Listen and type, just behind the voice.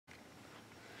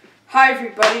Hi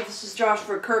everybody, this is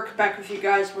Joshua Kirk back with you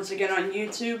guys once again on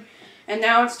YouTube. And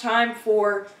now it's time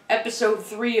for episode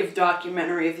 3 of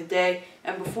Documentary of the Day.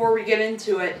 And before we get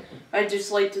into it, I'd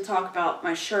just like to talk about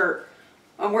my shirt.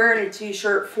 I'm wearing a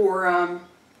t-shirt for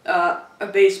a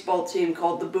baseball team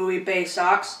called the Bowie Bay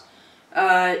Sox.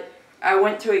 I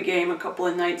went to a game a couple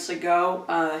of nights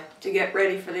ago to get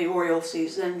ready for the Orioles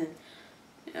season.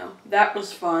 And, that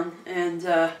was fun. And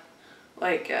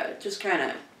just kind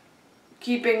of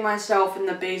keeping myself in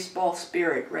the baseball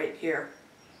spirit right here.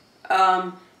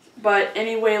 But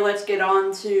anyway, let's get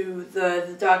on to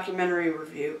the documentary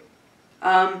review.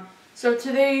 So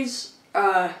today's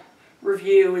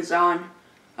review is on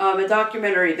a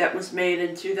documentary that was made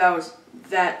in 2000,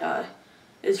 that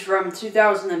is from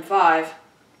 2005,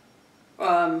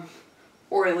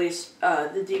 or at least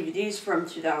the DVD's from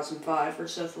 2005 or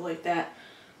something like that.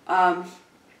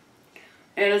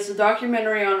 And it's a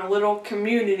documentary on a little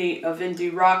community of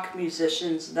indie rock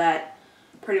musicians that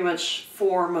pretty much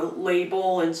form a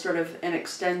label and sort of an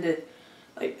extended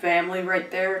family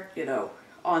right there,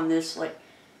 on this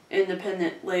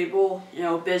independent label,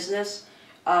 business.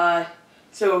 So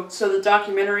the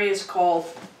documentary is called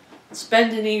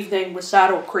Spend an Evening with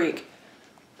Saddle Creek.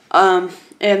 And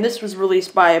this was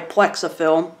released by Plexa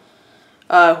Film,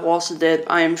 who also did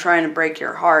I Am Trying to Break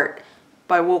Your Heart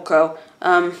by Wilco.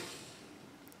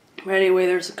 But anyway,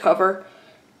 there's a cover.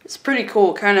 It's pretty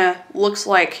cool. Kind of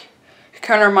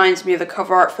reminds me of the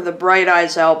cover art for the Bright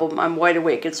Eyes album, I'm Wide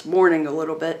Awake It's Morning, a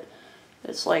little bit.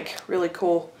 It's really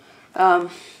cool.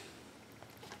 And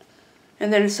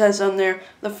then it says on there,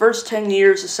 the first 10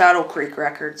 years of Saddle Creek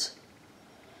Records.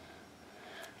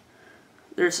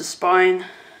 There's a spine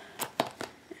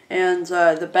and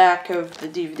the back of the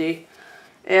DVD.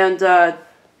 And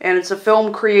it's a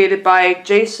film created by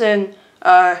Jason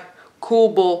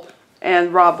Kuhlbull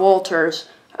and Rob Walters,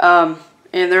 and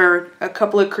there are a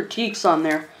couple of critiques on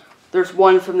there. There's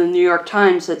one from the New York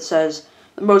Times that says,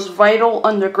 the most vital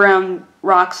underground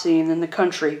rock scene in the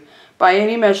country. By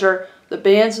any measure, the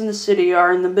bands in the city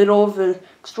are in the middle of an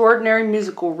extraordinary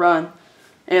musical run.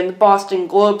 And the Boston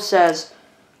Globe says,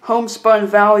 homespun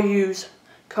values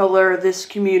color this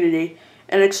community,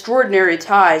 and extraordinary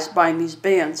ties bind these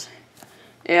bands.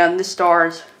 And this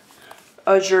stars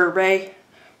Azure Ray,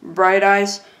 Bright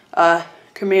Eyes,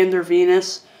 Commander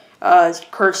Venus,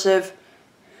 Cursive,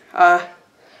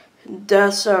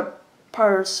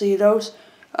 Desaparecidos,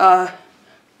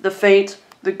 The Fate,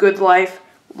 The Good Life,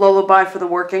 Lullaby for the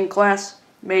Working Class,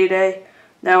 Mayday,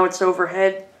 Now It's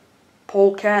Overhead,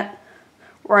 Polecat,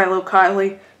 Rilo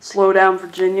Kiley, Slow Down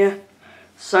Virginia,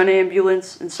 Sun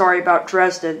Ambulance, and Sorry About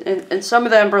Dresden. And some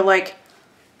of them are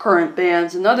current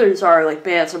bands, and others are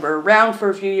bands that were around for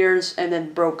a few years and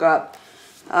then broke up.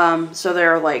 So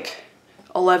there are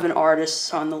 11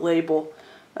 artists on the label,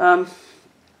 and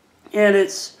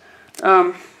it's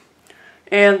and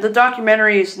the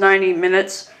documentary is 90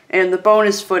 minutes, and the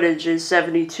bonus footage is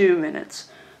 72 minutes.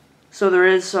 So there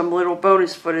is some little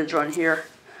bonus footage on here,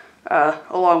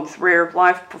 along with rare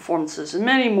live performances and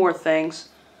many more things.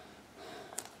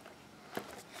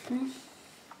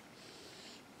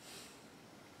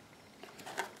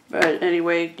 But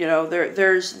anyway,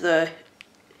 there's the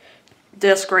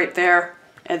disc right there,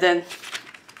 and then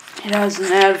it has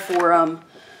an ad for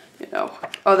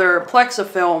other Plexa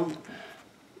Film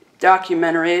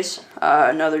documentaries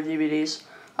and other DVDs,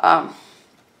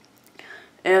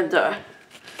 and I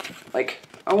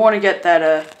want to get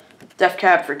that Death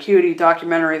Cab for Cutie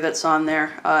documentary that's on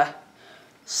there.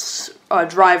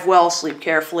 Drive Well, Sleep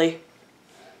Carefully.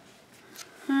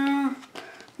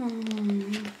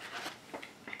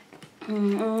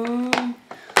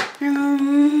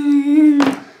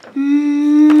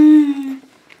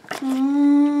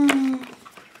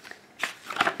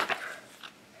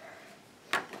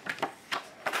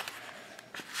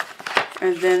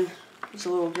 And then there's a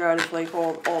little guide of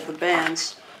all the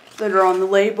bands that are on the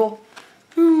label.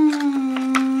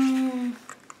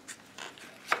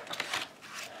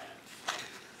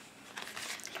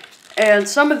 And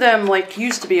some of them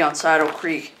used to be on Saddle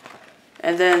Creek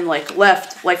and then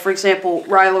left. For example,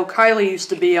 Rilo Kiley used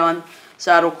to be on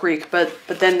Saddle Creek, but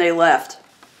then they left.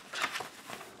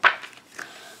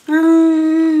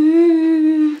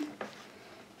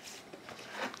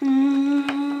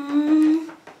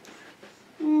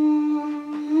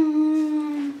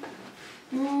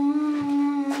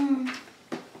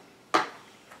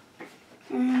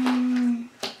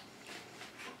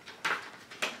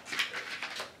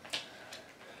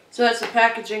 So that's the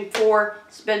packaging for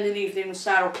Spend an Evening with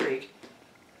Saddle Creek.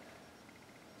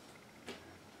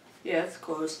 Yeah, it's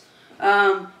closed.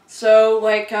 So,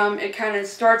 it kind of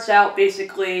starts out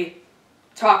basically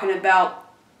talking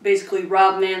about basically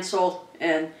Rob Mansell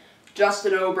and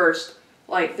Justin Oberst,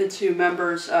 like the two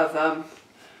members of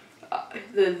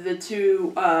the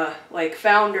two like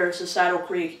founders of Saddle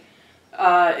Creek.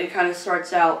 It kind of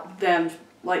starts out them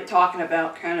like talking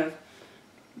about kind of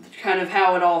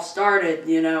how it all started.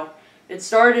 You know, it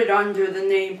started under the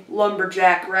name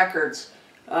Lumberjack Records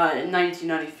in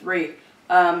 1993.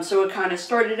 So it kind of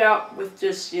started out with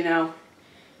just, you know,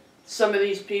 some of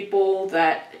these people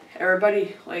that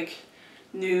everybody like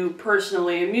knew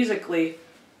personally and musically,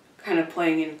 kind of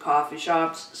playing in coffee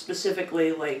shops,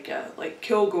 specifically like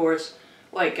Kilgore's.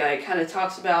 Like it kind of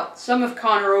talks about some of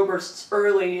Conor Oberst's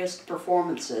earliest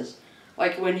performances,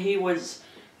 like when he was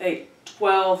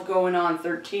 12 going on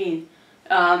 13.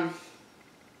 So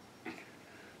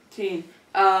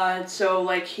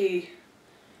like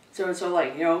so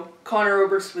like, you know, Conor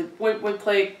Oberst would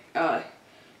play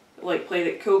like played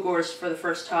at Kilgore's for the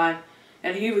first time,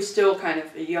 and he was still kind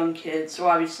of a young kid. So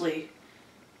obviously,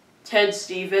 Ted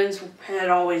Stevens had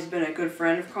always been a good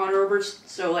friend of Conor Oberst.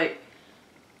 So like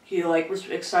he like was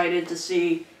excited to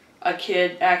see a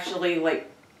kid actually like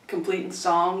completing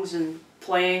songs and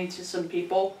playing to some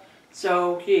people.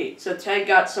 So Ted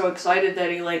got so excited that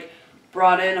he like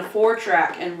brought in a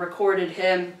 4-track and recorded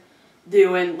him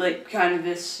doing like kind of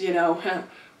this, you know,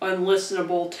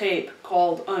 unlistenable tape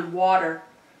called Unwater,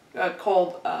 you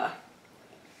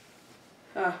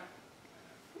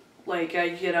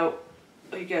know,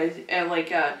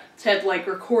 Ted like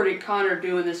recorded Conor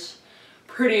doing this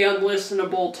pretty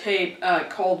unlistenable tape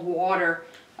called Water.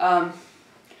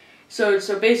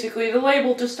 So basically the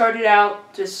label just started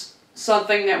out just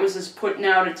something that was just putting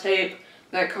out a tape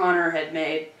that Conor had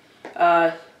made.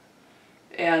 Of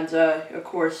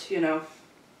course, you know,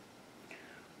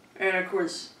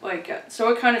 so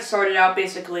it kind of started out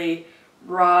basically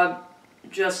Rob,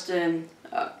 Justin,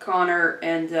 Conor,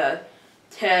 and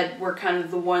Ted were kind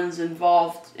of the ones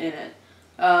involved in it.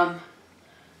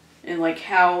 And like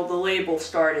how the label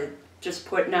started, just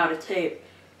putting out a tape.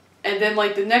 And then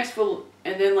like the next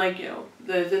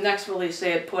the next release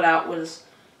they had put out was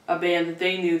a band that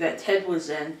they knew that Ted was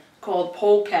in called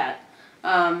Polecat.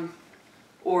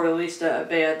 Or at least a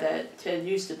band that Ted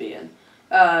used to be in.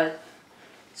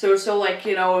 So like,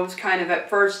 you know, it was kind of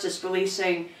at first just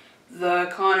releasing the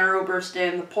Conor Oberst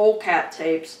and the Polecat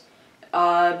tapes.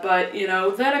 But, you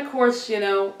know, then of course, you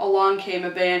know, along came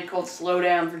a band called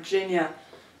Slowdown Virginia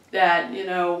that, you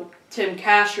know, Tim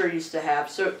Kasher used to have.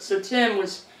 So Tim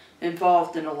was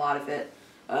involved in a lot of it.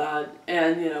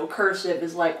 And, you know, Cursive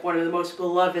is like one of the most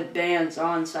beloved bands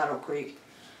on Saddle Creek.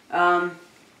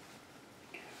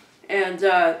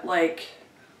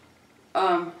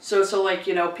 So like,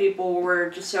 you know, people were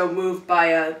just so moved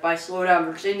by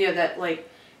Slowdown Virginia that like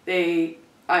I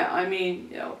mean,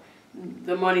 you know,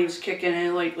 the money was kicking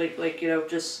in, like you know,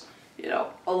 just, you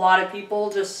know, a lot of people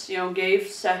just, you know,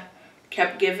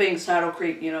 kept giving Saddle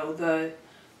Creek, you know, the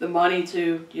money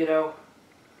to, you know,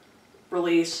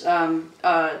 release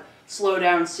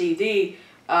Slowdown CD.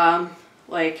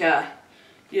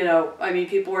 You know, I mean,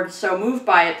 people were so moved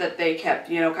by it that they kept,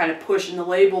 you know, kind of pushing the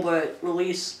label to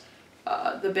release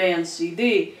the band's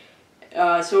CD.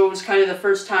 So it was kind of the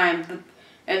first time,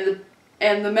 and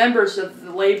the members of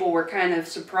the label were kind of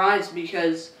surprised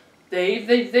because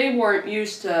they weren't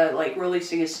used to like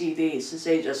releasing a CD, since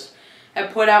they just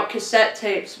had put out cassette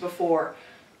tapes before.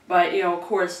 But, you know, of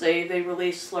course they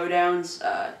released Slowdown's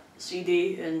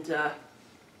CD, and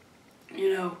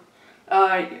you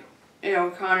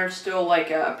know, Conor's still like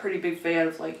a pretty big fan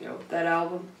of like, you know, that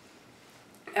album,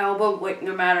 like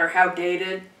no matter how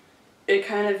dated it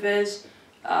kind of is,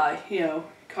 you know,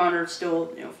 Conor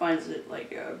still, you know, finds it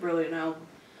like a brilliant album.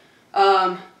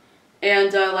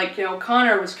 Like, you know,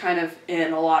 Conor was kind of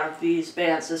in a lot of these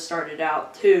bands that started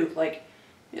out too, like,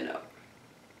 you know,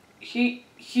 he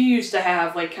used to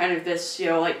have like kind of this, you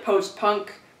know, like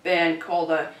post-punk band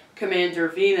called Commander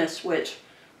Venus, which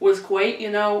was quite,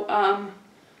 you know,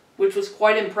 which was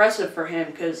quite impressive for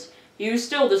him, because he was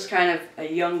still just kind of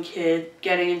a young kid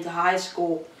getting into high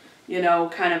school, you know,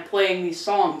 kind of playing these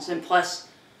songs, and plus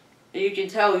you can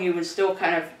tell he was still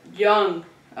kind of young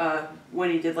when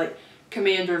he did like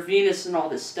Commander Venus and all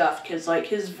this stuff, because like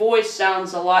his voice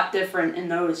sounds a lot different in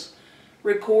those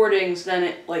recordings than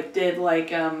it like did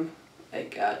than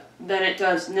it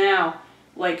does now,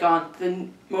 like on the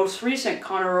most recent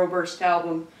Conor Oberst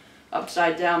album,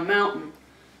 Upside Down Mountain.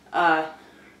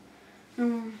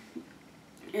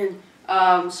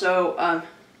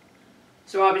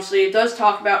 So obviously it does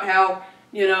talk about how,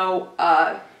 you know,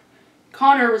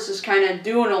 Conor was just kind of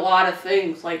doing a lot of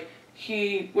things. Like,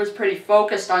 he was pretty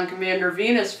focused on Commander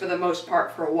Venus for the most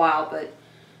part for a while,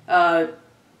 but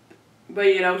but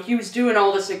you know, he was doing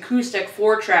all this acoustic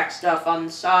 4-track stuff on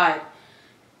the side.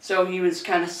 So he was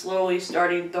kind of slowly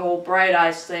starting the whole Bright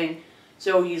Eyes thing.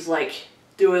 So he's like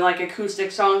doing like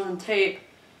acoustic songs on tape,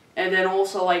 and then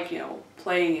also like, you know,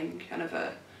 playing in kind of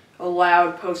a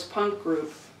loud post-punk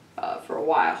group for a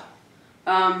while.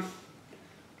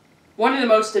 One of the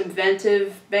most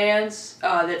inventive bands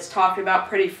that's talked about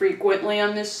pretty frequently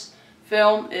on this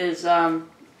film is The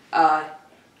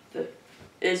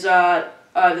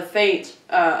Faint,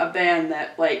 a band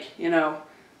that, like, you know,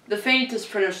 The Faint is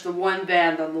pretty much the one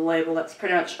band on the label that's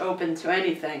pretty much open to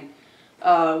anything.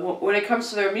 When it comes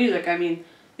to their music, I mean,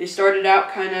 they started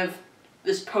out kind of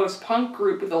this post-punk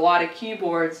group with a lot of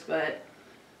keyboards, but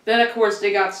then, of course,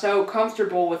 they got so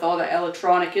comfortable with all the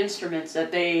electronic instruments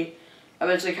that they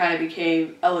eventually kind of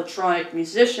became electronic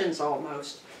musicians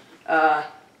almost.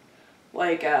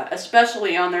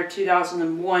 Especially on their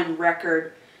 2001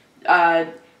 record,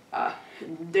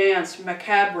 Danse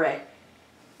Macabre.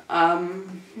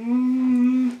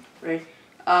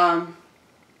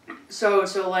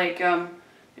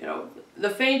 You know, The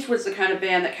Faint was the kind of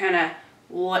band that kind of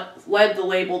led the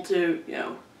label to, you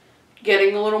know,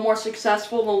 getting a little more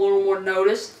successful and a little more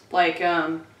noticed,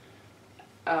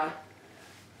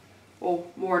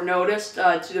 more noticed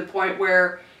to the point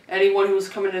where anyone who was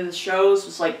coming to the shows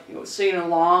was like, you know, singing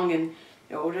along and,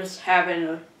 you know, just having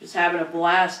a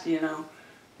blast, you know,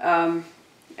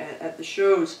 at the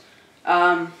shows.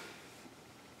 Of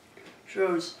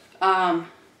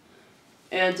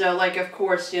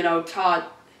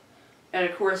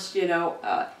course, you know,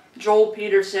 Joel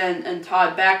Peterson and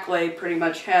Todd Backley pretty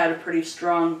much had a pretty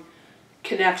strong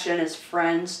connection as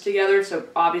friends together. So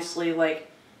obviously,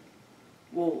 like,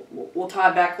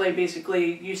 Todd Backley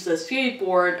basically used to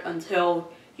skateboard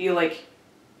until he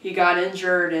got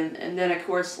injured, and then of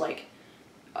course, like,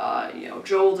 you know,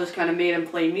 Joel just kind of made him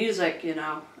play music, you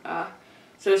know.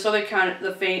 So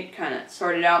The Faint kind of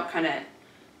started out kind of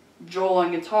Joel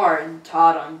on guitar and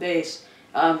Todd on bass.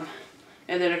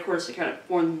 And then, of course, it kind of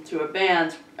formed into a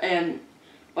band, and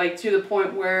like to the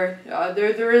point where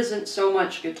there isn't so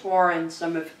much guitar in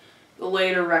some of the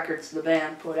later records the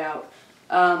band put out.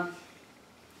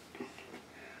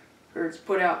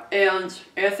 And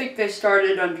I think they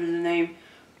started under the name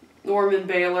Norman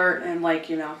Baylor, and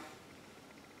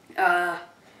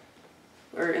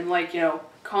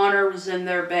Connor was in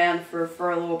their band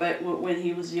for a little bit when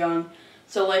he was young.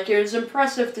 So like it was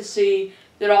impressive to see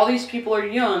that all these people are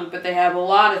young, but they have a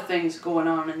lot of things going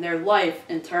on in their life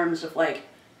in terms of like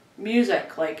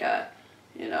music.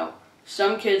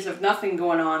 Some kids have nothing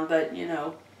going on, but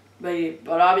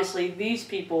obviously these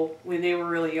people, when they were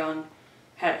really young,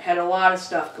 had a lot of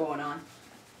stuff going on.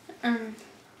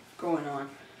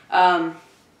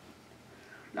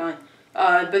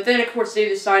 But then, of course, they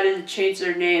decided to change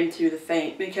their name to The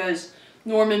Faint because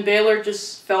Norman Baylor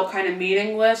just felt kind of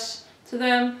meaningless to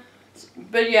them.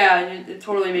 But yeah, it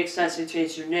totally makes sense to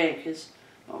change their name because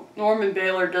Norman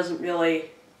Baylor doesn't really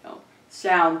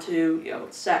sound too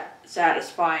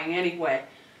satisfying anyway.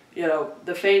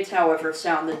 The Faint, however,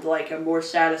 sounded like a more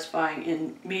satisfying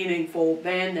and meaningful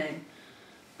band name.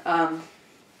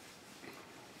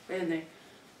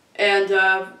 And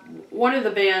one of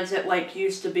the bands that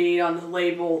used to be on the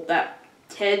label that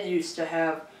Ted used to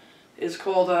have is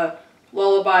called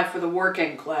Lullaby for the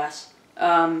Working Class.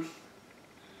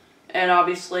 And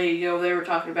obviously, they were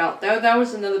talking about that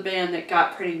was another band that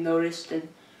got pretty noticed and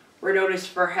were noticed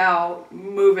for how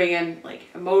moving and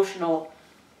emotional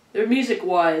their music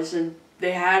was, and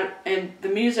the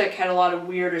music had a lot of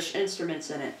weirdish instruments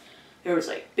in it. There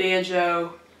was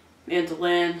banjo,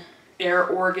 mandolin, air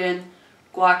organ,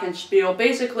 glockenspiel.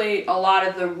 Basically, a lot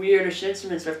of the weirdish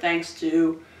instruments are thanks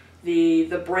to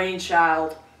the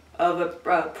brainchild of a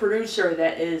producer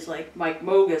that is Mike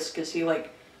Mogis, because he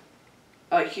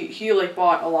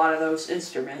bought a lot of those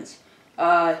instruments.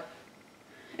 There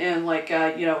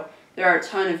are a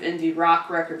ton of indie rock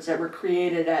records that were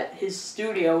created at his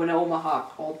studio in Omaha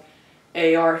called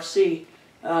ARC.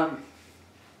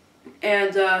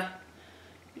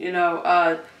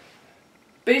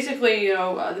 Basically,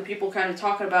 the people kind of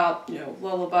talking about,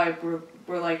 Lullaby were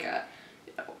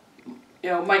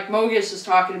Mike Mogis is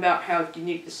talking about how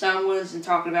unique the sound was and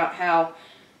talking about how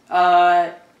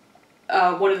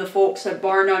one of the folks at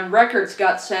Bar None Records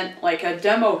got sent a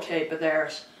demo tape of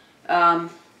theirs and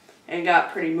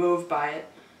got pretty moved by it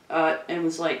and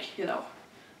was available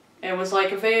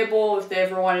if they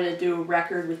ever wanted to do a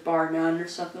record with Bar None or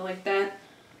something like that.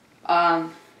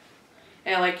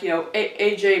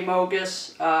 AJ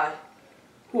Mogis,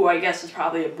 who I guess is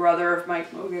probably a brother of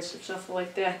Mike Mogis or something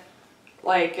like that.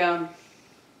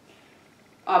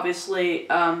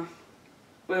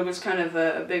 it was kind of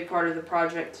a big part of the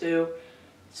project too.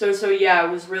 So yeah,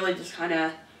 it was really just kind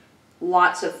of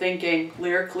lots of thinking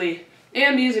lyrically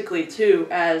and musically too,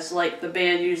 as like the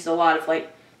band used a lot of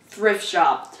like thrift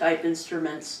shop type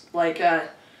instruments, like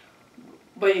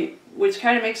but which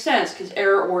kind of makes sense because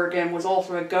Air Oregon was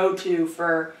also a go-to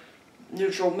for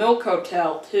Neutral Milk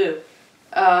Hotel too.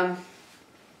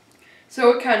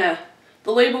 So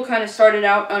the label kind of started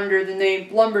out under the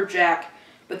name Lumberjack,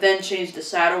 but then changed to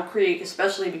Saddle Creek,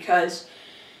 especially because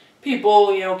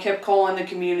people, kept calling the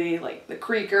community like the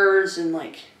Creekers and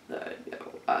like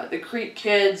the Creek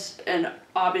Kids, and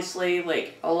obviously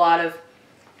like a lot of,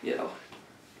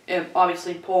 and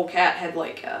obviously Polecat had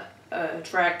like a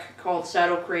track called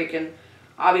Saddle Creek, and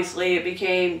obviously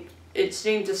it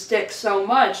seemed to stick so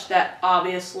much that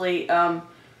obviously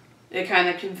it kind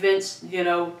of convinced,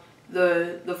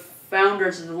 the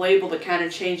founders of the label to kind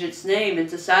of change its name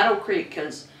into Saddle Creek,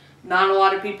 because not a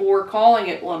lot of people were calling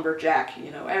it Lumberjack.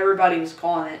 Everybody was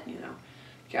calling it,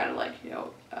 kind of like,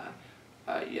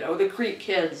 the Creek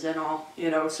Kids and all,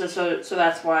 so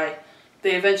that's why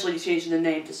they eventually changed the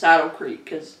name to Saddle Creek,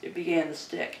 because it began to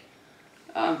stick.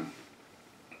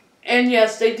 And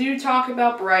yes, they do talk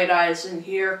about Bright Eyes in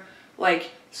here,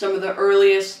 like some of the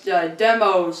earliest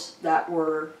demos that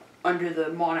were under the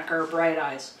moniker Bright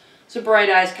Eyes. So Bright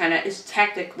Eyes kind of is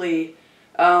technically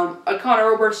a Conor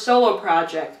Oberst solo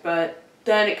project, but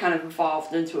then it kind of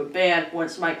evolved into a band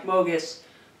once Mike Mogis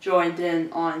joined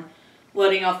in on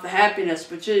Letting Off the Happiness,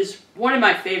 which is one of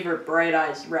my favorite Bright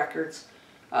Eyes records.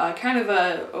 Kind of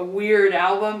a weird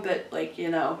album, but like,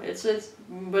 it's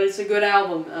a good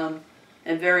album,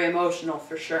 and very emotional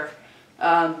for sure.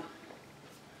 Well,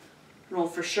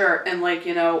 for sure, and like,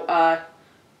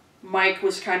 Mike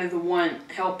was kind of the one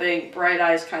helping Bright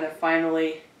Eyes kind of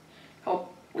finally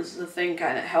helping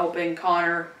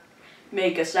Conor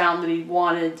make a sound that he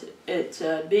wanted it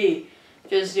to be.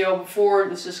 Because, before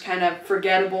it was just kind of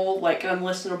forgettable, like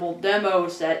unlistenable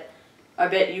demos that I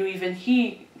bet you even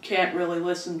he can't really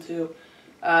listen to.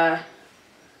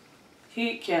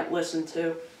 He can't listen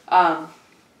to.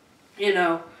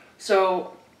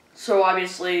 So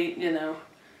obviously,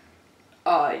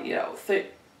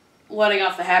 Letting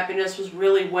Off the Happiness was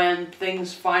really when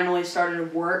things finally started to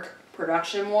work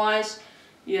production-wise,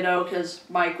 because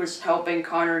Mike was helping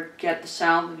Conor get the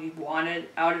sound that he wanted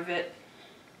out of it.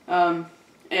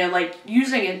 And like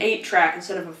using an 8-track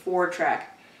instead of a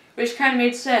 4-track, which kind of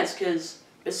made sense, because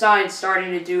besides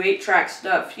starting to do 8-track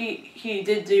stuff, he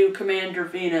did do Commander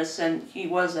Venus, and he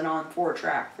wasn't on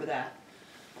 4-track for that.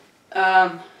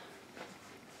 And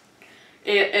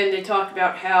they talked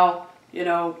about how,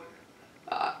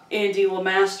 Andy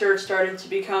LeMaster started to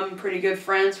become pretty good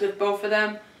friends with both of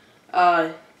them.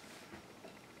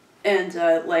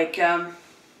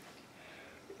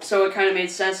 So it kind of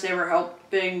made sense they were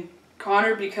helping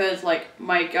Conor, because, like,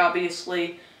 Mike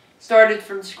obviously started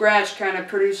from scratch kind of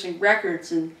producing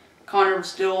records, and Conor was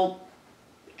still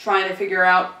trying to figure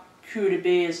out who to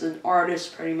be as an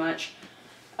artist, pretty much.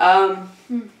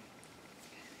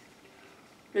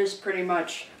 Just pretty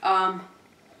much. And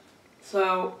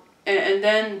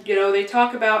then, they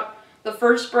talk about the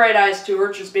first Bright Eyes tour,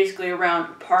 which is basically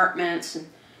around apartments and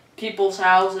people's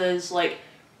houses, like,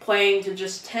 playing to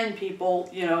just 10 people,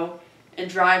 and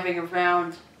driving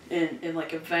around in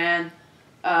like a van,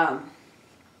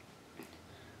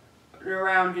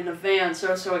 around in a van,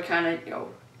 so it kind of,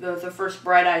 the first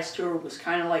Bright Eyes tour was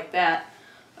kind of like that.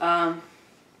 And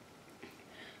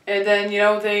then,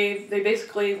 they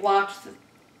basically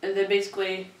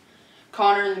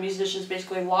Conor and the musicians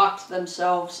basically locked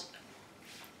themselves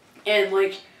in,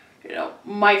 like,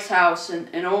 Mike's house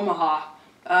in Omaha,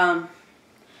 to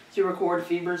record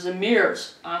Fevers and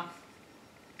Mirrors,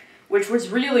 which was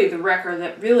really the record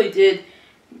that really did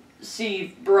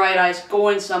see Bright Eyes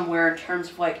going somewhere in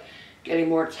terms of, like, getting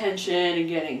more attention and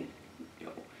getting,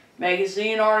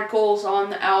 magazine articles on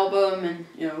the album and,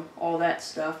 all that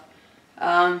stuff.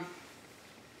 On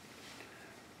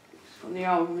the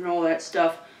album and all that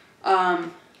stuff.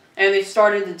 And they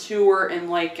started the tour in,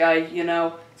 like,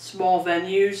 small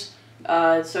venues.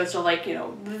 So like,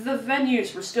 the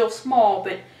venues were still small,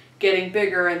 but getting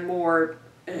bigger and more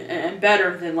and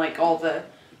better than, like, all the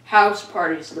house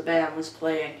parties the band was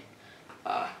playing,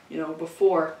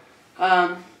 before.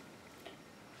 And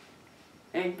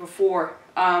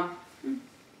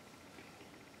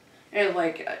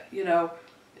like,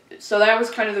 so that was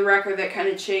kind of the record that kind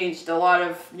of changed a lot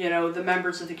of, the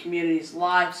members of the community's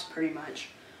lives, pretty much.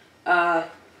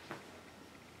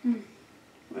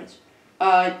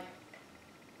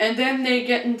 And then they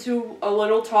get into a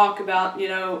little talk about,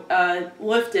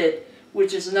 Lifted,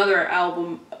 which is another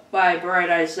album by Bright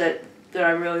Eyes that that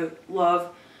I really love.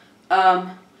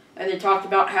 And they talked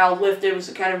about how Lifted was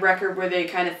the kind of record where they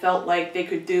kind of felt like they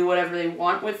could do whatever they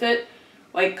want with it.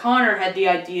 Like, Connor had the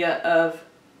idea of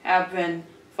having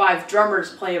 5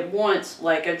 drummers play at once,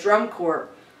 like a drum corps,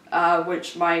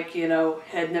 which Mike,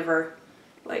 had never,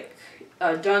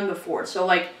 done before. So,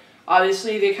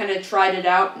 obviously they kind of tried it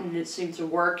out and it seemed to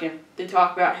work, and they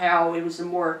talk about how it was a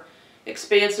more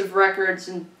expansive record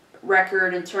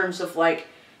in terms of,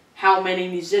 how many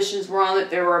musicians were on it.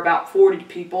 There were about 40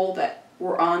 people that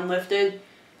were on Lifted.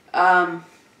 So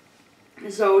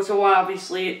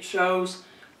obviously it shows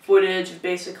footage of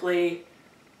basically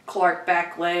Clark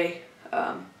Backlay,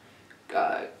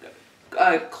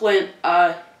 Clint,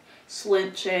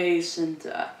 Slint Chase, and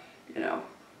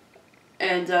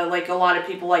a lot of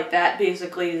people like that.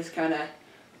 Basically, just kind of,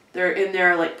 they're in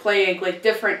there playing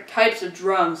different types of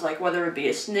drums, whether it be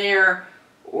a snare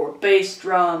or bass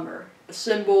drum or a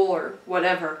cymbal or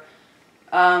whatever.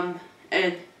 And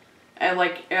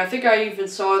I think I even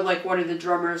saw one of the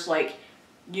drummers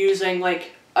using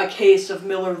a case of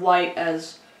Miller Lite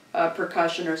as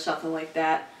percussion or something like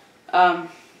that. And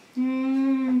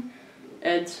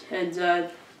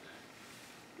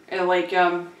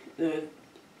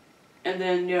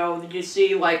then you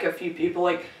see a few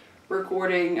people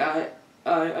recording a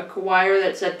choir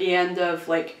that's at the end of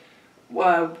one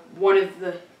of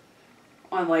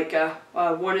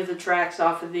the tracks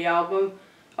off of the album,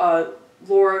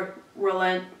 Laura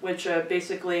Relent, which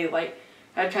basically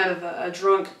had kind of a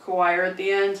drunk choir at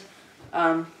the end,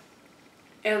 and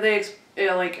they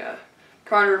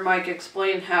Connor and Mike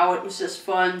explained how it was just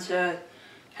fun to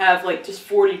have just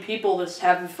 40 people just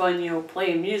having fun,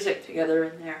 playing music together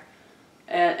in there,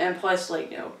 and plus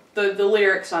the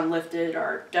lyrics on Lifted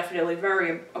are definitely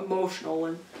very emotional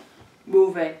and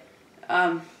moving.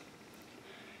 Then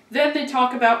they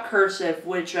talk about Cursive,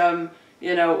 which is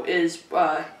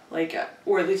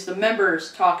or at least the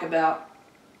members talk about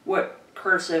what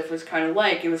Cursive was kind of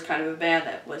like. It was kind of a band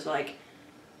that was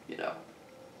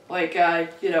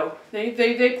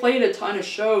they played a ton of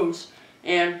shows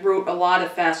and wrote a lot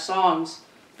of fast songs,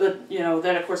 but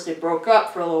then of course they broke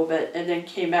up for a little bit and then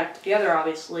came back together,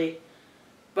 obviously.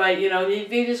 But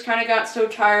they just kind of got so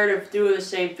tired of doing the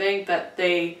same thing that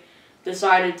they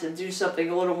decided to do something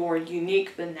a little more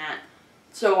unique than that.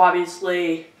 So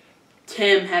obviously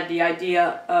Tim had the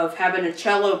idea of having a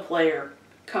cello player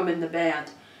come in the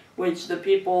band, which the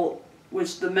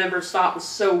members thought was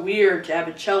so weird to have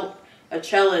a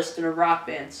cellist in a rock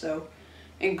band. So,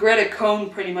 and Greta Cohn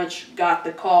pretty much got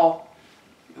the call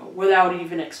without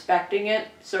even expecting it.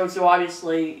 So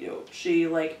obviously she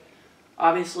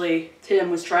obviously Tim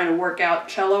was trying to work out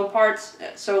cello parts.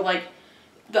 So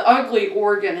The Ugly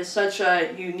Organ is such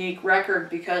a unique record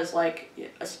because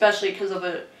especially because of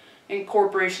the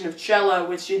incorporation of cello,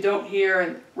 which you don't hear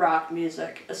in rock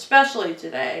music, especially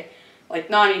today.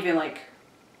 Not even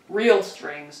real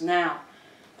strings now.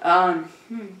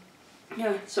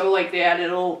 Yeah, so they added a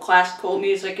little classical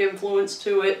music influence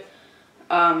to it.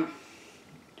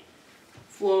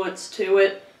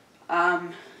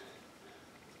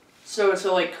 So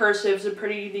Cursive's a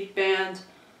pretty unique band.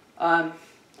 And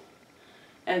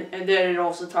then it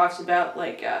also talks about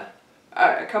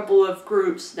a couple of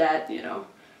groups that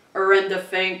Arenda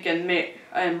Fink and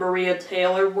Maria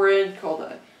Taylor were in,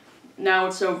 called Now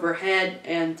It's Overhead,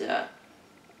 and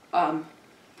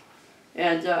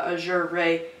Azure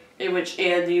Ray, in which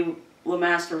Andy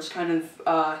Lamaster was kind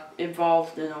of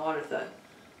involved in a lot of the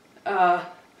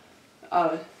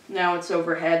Now It's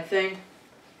Overhead thing.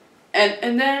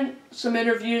 And then some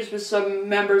interviews with some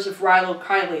members of Rilo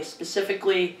Kiley,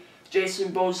 specifically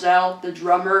Jason Bozell, the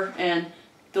drummer, and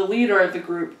the leader of the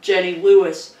group, Jenny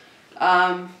Lewis.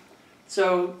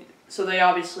 So they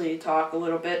obviously talk a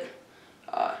little bit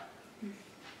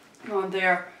on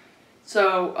there.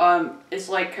 So it's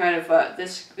kind of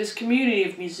this community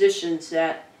of musicians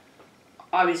that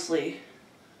obviously.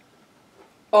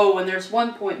 Oh, and there's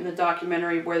one point in the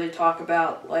documentary where they talk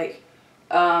about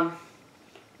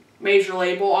major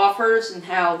label offers and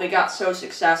how they got so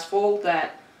successful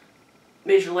that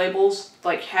major labels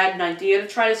had an idea to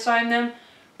try to sign them,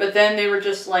 but then they were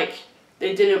just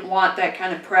they didn't want that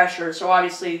kind of pressure, so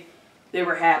obviously they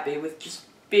were happy with just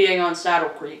being on Saddle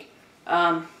Creek.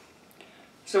 So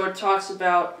it talks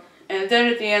about, and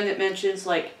then at the end it mentions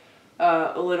a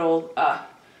little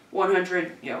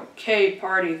 100K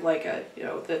party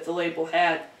that the label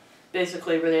had,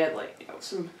 basically, where they had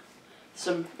some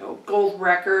gold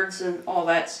records and all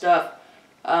that stuff.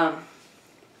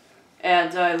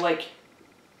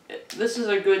 This is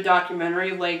a good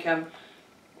documentary.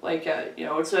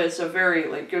 It's a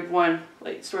very good one.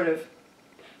 Sort of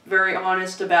very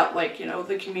honest about, like, you know,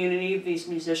 the community these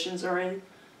musicians are in,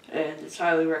 and it's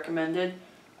highly recommended.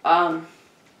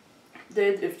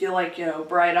 If you like, you know,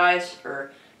 Bright Eyes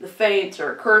or The Faint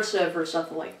or Cursive or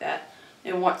something like that,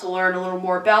 and want to learn a little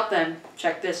more about them,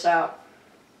 check this out.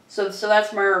 So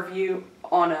that's my review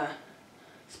on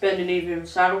Spend an Evening in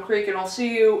Saddle Creek, and I'll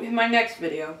see you in my next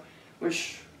video,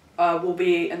 which will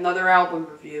be another album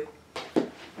review.